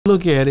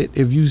Look at it.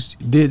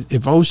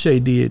 If O'Shea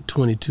did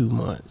 22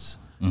 months,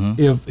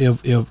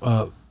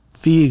 if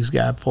Figs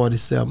got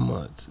 47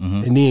 months,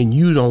 and then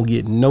you don't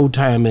get no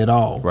time at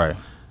all, right?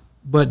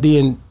 But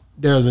then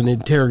there's an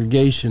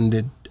interrogation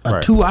that a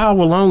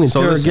 2-hour-long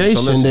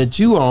interrogation that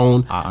you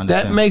own.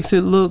 That makes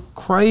it look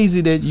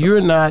crazy that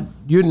you're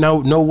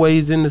no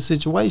ways in the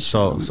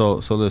situation. So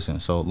listen.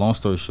 So long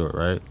story short,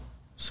 right?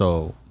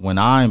 So when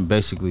I'm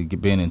basically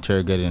being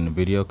interrogated in the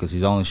video, because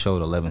he's only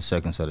showed 11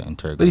 seconds of the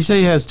interrogation. But he said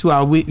he has 2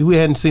 hours. We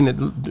hadn't seen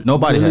it.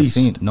 Nobody has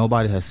seen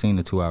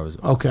the 2 hours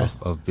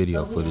of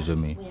video footage of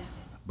me. Yeah.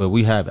 But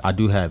we have. I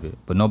do have it.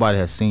 But nobody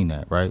has seen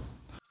that, right?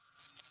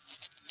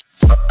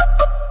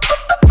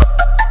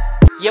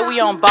 Yeah,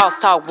 we on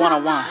Boss Talk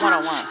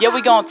 101. Yeah,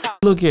 we gonna talk.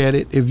 Look at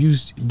it.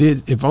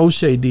 If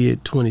O'Shea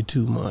did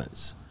 22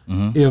 months,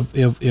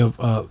 if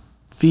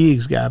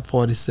Figs got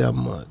 47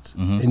 months,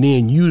 and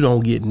then you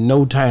don't get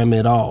no time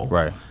at all,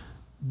 right?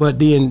 But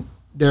then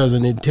there's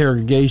an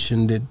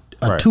interrogation that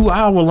a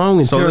 2-hour-long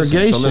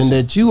interrogation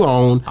that you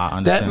own.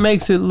 That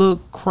makes it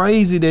look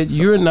crazy that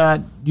you're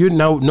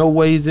no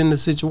ways in the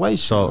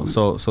situation.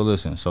 So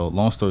listen. So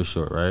long story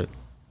short, right?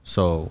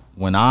 So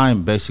when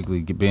I'm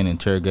basically being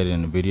interrogated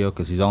in the video,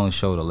 because he's only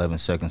showed 11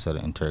 seconds of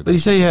the interrogation. But he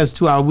said he has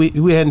 2 hours.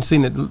 We hadn't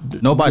seen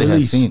it. Nobody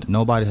has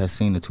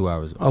seen the 2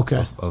 hours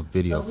of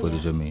video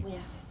footage of me. Yeah.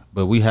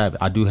 But we have.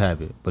 I do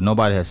have it. But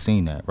nobody has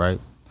seen that, right?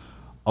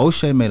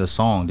 O'Shea made a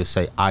song to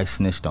say I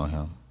snitched on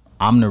him.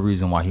 I'm the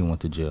reason why he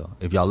went to jail.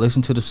 If y'all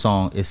listen to the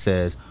song, it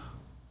says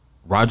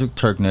Roderick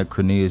Turknet,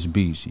 Cornelius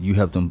Beatz. You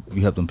helped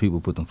them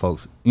people put them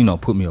folks,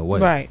 put me away.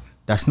 Right.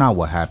 That's not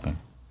what happened.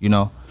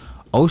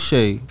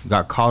 O'Shea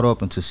got caught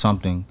up into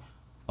something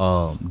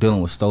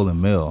dealing with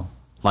stolen mail.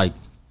 Like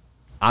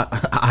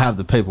I have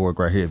the paperwork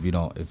right here.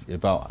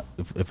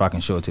 If I can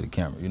show it to the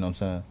camera, you know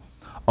what I'm saying?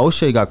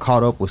 O'Shea got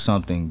caught up with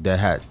something that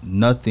had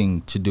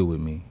nothing to do with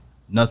me,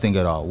 nothing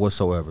at all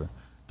whatsoever.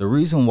 The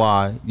reason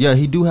why,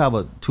 he do have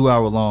a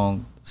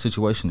 2-hour-long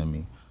situation in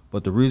me,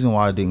 but the reason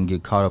why I didn't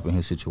get caught up in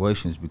his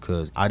situation is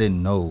because I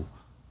didn't know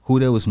who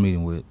they was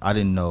meeting with. I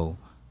didn't know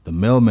the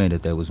mailman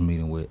that they was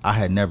meeting with. I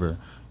had never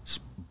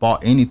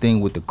bought anything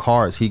with the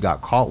cards he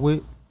got caught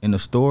with in the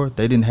store.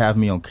 They didn't have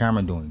me on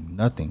camera doing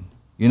nothing,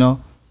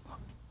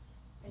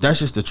 That's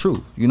just the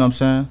truth, you know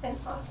what I'm saying? And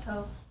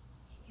also,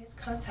 his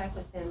contact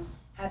with them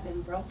had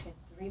been broken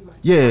 3 months.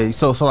 Yeah,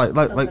 so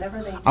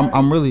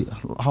I'm really,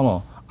 hold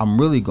on, I'm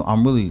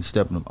really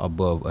stepping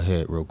above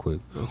ahead real quick.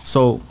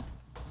 So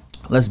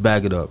let's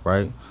back it up,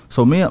 right?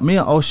 So me and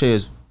O'Shea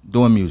is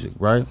doing music,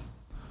 right?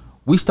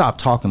 We stopped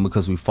talking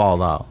because we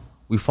fall out.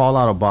 We fall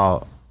out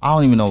about, I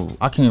don't even know,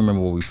 I can't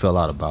remember what we fell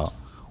out about.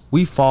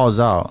 We falls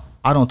out.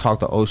 I don't talk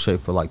to O'Shea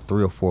for like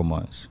 3 or 4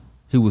 months.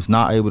 He was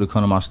not able to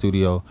come to my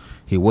studio.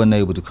 He wasn't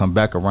able to come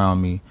back around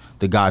me.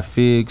 The guy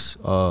Figs,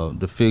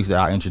 the Figs that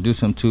I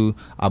introduced him to,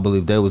 I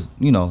believe they was,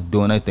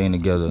 doing their thing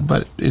together.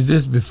 But is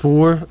this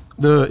before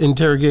the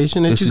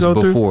interrogation that you go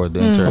through? This is before the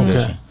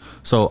interrogation. Okay.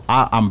 So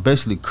I'm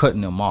basically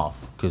cutting them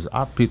off because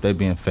I peep they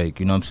being fake,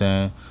 you know what I'm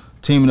saying?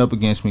 Teaming up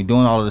against me,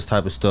 doing all of this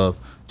type of stuff.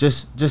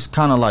 Just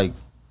kind of like,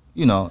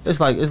 it's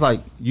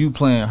like you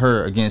playing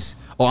her against,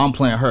 or I'm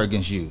playing her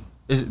against you.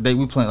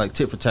 We playing like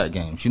tit for tat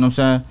games. You know what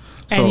I'm saying?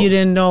 And you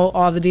didn't know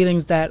all the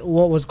dealings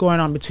what was going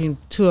on between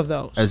two of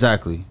those.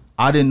 Exactly.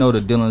 I didn't know the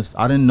dealings.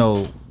 I didn't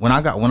know when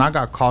I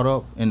got caught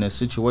up in the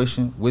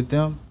situation with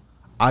them.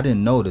 I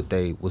didn't know that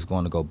they was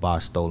going to go buy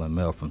stolen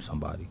mail from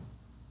somebody.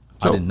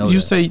 So I didn't know.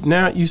 You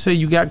say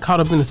you got caught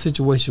up in a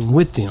situation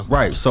with them.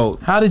 Right. So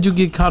how did you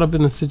get caught up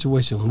in a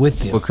situation with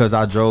them? Because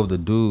I drove the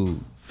dude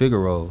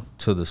Figaro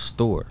to the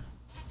store.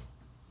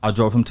 I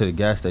drove him to the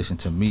gas station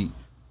to meet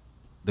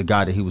the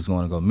guy that he was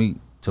going to go meet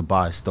to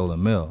buy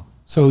stolen mail.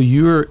 So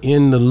you're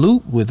in the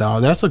loop with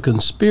all. That's a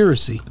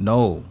conspiracy.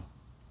 No,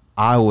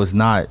 I was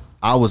not.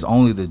 I was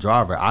only the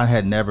driver. I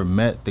had never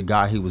met the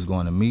guy he was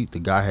going to meet. The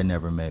guy had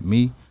never met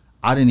me.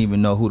 I didn't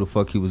even know who the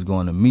fuck he was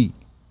going to meet.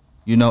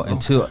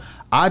 Until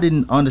I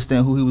didn't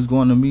understand who he was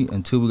going to meet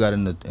until we got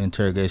in the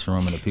interrogation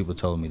room and the people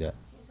told me that.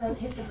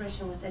 His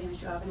impression was that he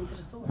was driving him to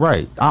the store.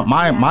 Right.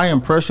 My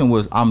impression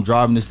was I'm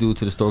driving this dude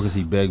to the store because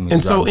he begged me.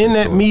 And so in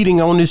that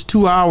meeting on this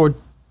 2-hour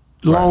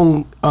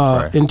long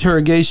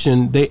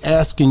interrogation, they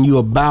asking you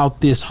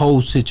about this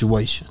whole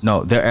situation.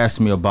 No, they're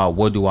asking me about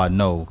what do I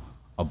know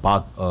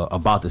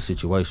about the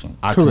situation.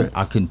 I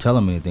couldn't tell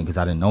them anything because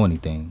I didn't know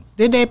anything.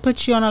 Did they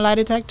put you on a lie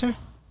detector?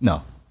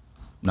 No.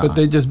 But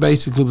they just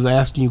basically was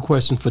asking you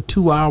questions for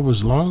 2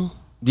 hours long?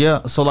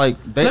 Yeah, so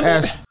like they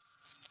asked.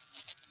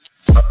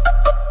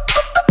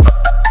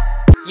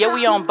 Yeah,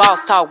 we on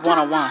Boss Talk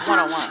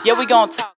 101. Yeah, we gonna talk.